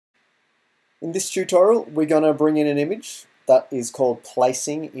In this tutorial, we're going to bring in an image that is called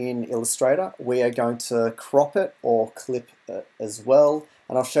placing in Illustrator. We are going to crop it or clip it as well,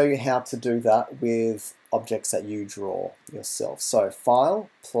 and I'll show you how to do that with objects that you draw yourself. So File,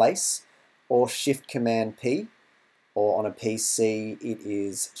 Place, or Shift Command P, or on a PC it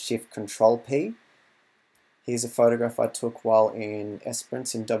is Shift Control P. Here's a photograph I took while in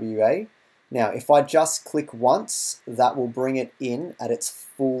Esperance in WA. Now, if I just click once, that will bring it in at its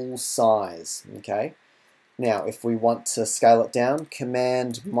full size, okay? Now, if we want to scale it down,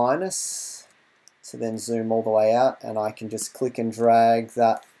 Command minus, so then zoom all the way out, and I can just click and drag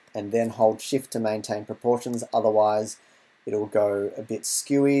that and then hold Shift to maintain proportions, otherwise it'll go a bit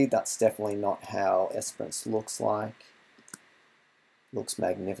skewy. That's definitely not how Esperance looks like. Looks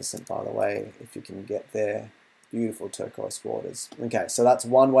magnificent, by the way, if you can get there. Beautiful turquoise waters. Okay, so that's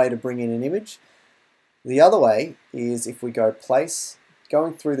one way to bring in an image. The other way is if we go place,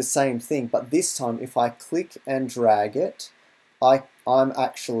 going through the same thing, but this time if I click and drag it, I'm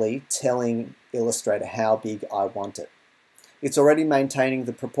actually telling Illustrator how big I want it. It's already maintaining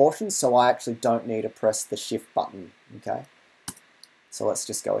the proportions, so I actually don't need to press the Shift button, okay? So let's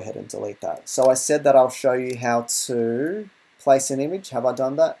just go ahead and delete that. So I said that I'll show you how to place an image. Have I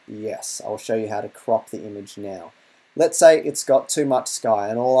done that? Yes. I'll show you how to crop the image now. Let's say it's got too much sky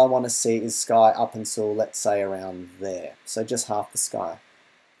and all I want to see is sky up until, let's say, around there. So just half the sky.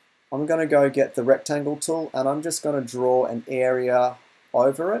 I'm going to go get the rectangle tool and I'm just going to draw an area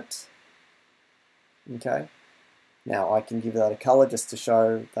over it. Okay. Now I can give that a color just to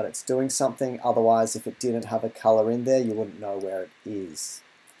show that it's doing something. Otherwise, if it didn't have a color in there, you wouldn't know where it is.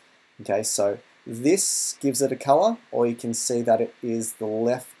 Okay, so this gives it a color, or you can see that it is the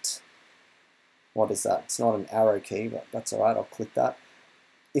left. What is that? It's not an arrow key, but that's all right. I'll click that.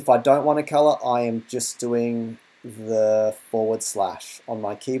 If I don't want a color, I am just doing the / on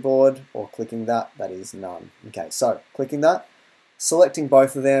my keyboard, or clicking that. That is none. Okay, so clicking that, selecting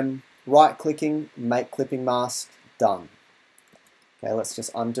both of them, right-clicking, make clipping mask, done. Okay, let's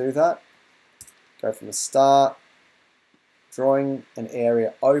just undo that. Go from the start. Drawing an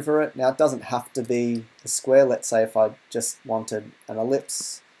area over it. Now it doesn't have to be a square. Let's say if I just wanted an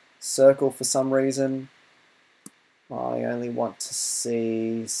ellipse, circle for some reason, I only want to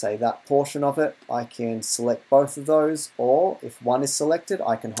see, say, that portion of it. I can select both of those, or if one is selected,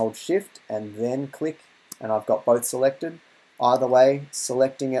 I can hold Shift and then click, and I've got both selected. Either way,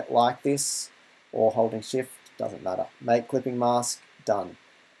 selecting it like this or holding Shift, doesn't matter. Make clipping mask, done.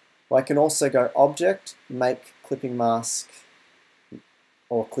 I can also go Object, Make Clipping Mask,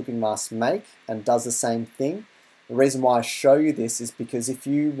 or Clipping Mask Make, and does the same thing. The reason why I show you this is because if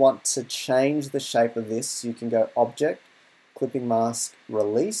you want to change the shape of this, you can go Object, Clipping Mask,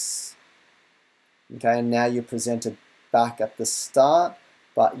 Release. Okay, and now you're presented back at the start,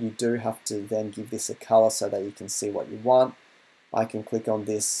 but you do have to then give this a color so that you can see what you want. I can click on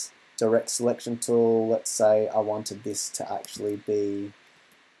this Direct Selection tool. Let's say I wanted this to actually be,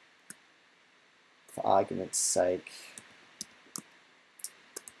 for argument's sake,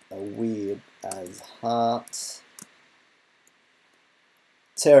 a weird as heart.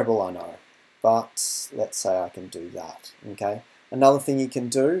 Terrible, I know, but let's say I can do that. Okay. Another thing you can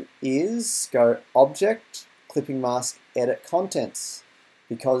do is go Object, Clipping Mask, Edit Contents,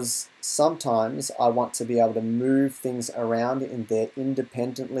 because sometimes I want to be able to move things around in there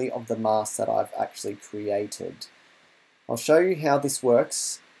independently of the mask that I've actually created. I'll show you how this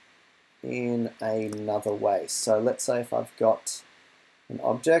works in another way. So let's say if I've got an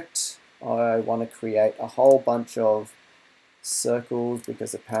object, I want to create a whole bunch of circles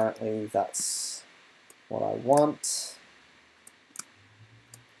because apparently that's what I want.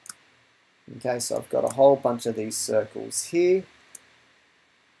 Okay, so I've got a whole bunch of these circles here.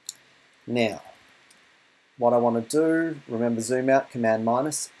 Now, what I want to do, remember zoom out, Command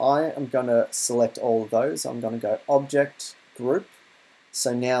minus, I am going to select all of those. I'm going to go Object, Group.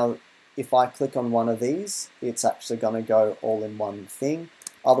 So now if I click on one of these, it's actually going to go all in one thing.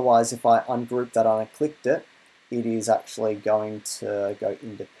 Otherwise, if I ungroup that and I clicked it, it is actually going to go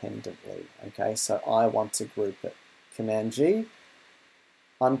independently. Okay, so I want to group it. Command G.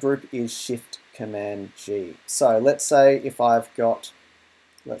 Ungroup is Shift Command G. So let's say if I've got,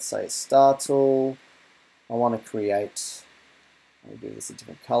 let's say, a star tool, I want to create, I'll do this a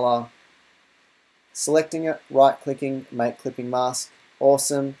different color. Selecting it, right-clicking, make clipping mask,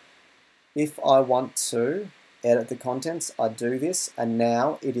 awesome. If I want to edit the contents, I do this, and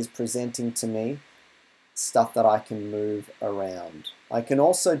now it is presenting to me stuff that I can move around. I can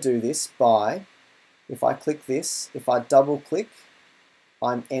also do this by, if I click this, if I double click,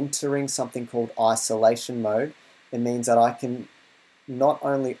 I'm entering something called isolation mode. It means that I can not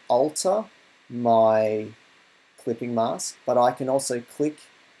only alter my clipping mask, but I can also click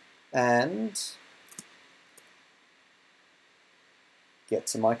and get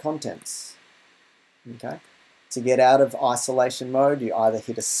to my contents. Okay. To get out of isolation mode, you either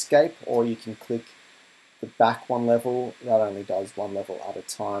hit escape or you can click the back one level. That only does one level at a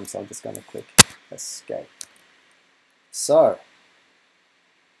time, so I'm just going to click escape. So,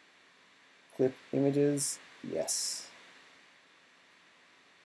 clip images, yes.